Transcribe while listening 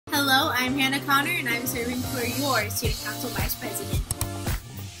Hello, I'm Hannah Connor and I'm serving for your Student Council Vice President.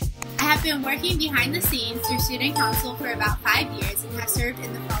 I have been working behind the scenes through Student Council for about 5 years and have served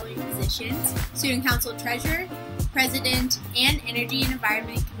in the following positions: Student Council Treasurer, President, and Energy and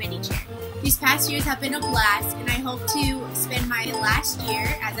Environment Committee Chair. These past years have been a blast, and I hope to spend my last year,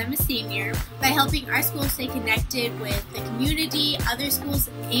 as I'm a senior, by helping our school stay connected with the community, other schools,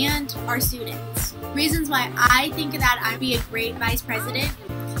 and our students. Reasons why I think that I'd be a great vice president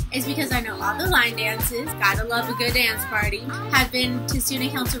is because I know all the line dances, gotta love a good dance party, have been to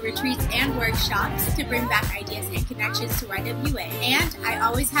student council retreats and workshops to bring back ideas and connections to YWA, and I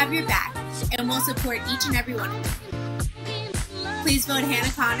always have your back and will support each and every one of you. Please vote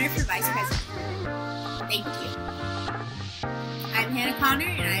Hannah Connor for Vice President. Thank you. I'm Hannah Connor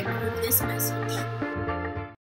and I approve this message.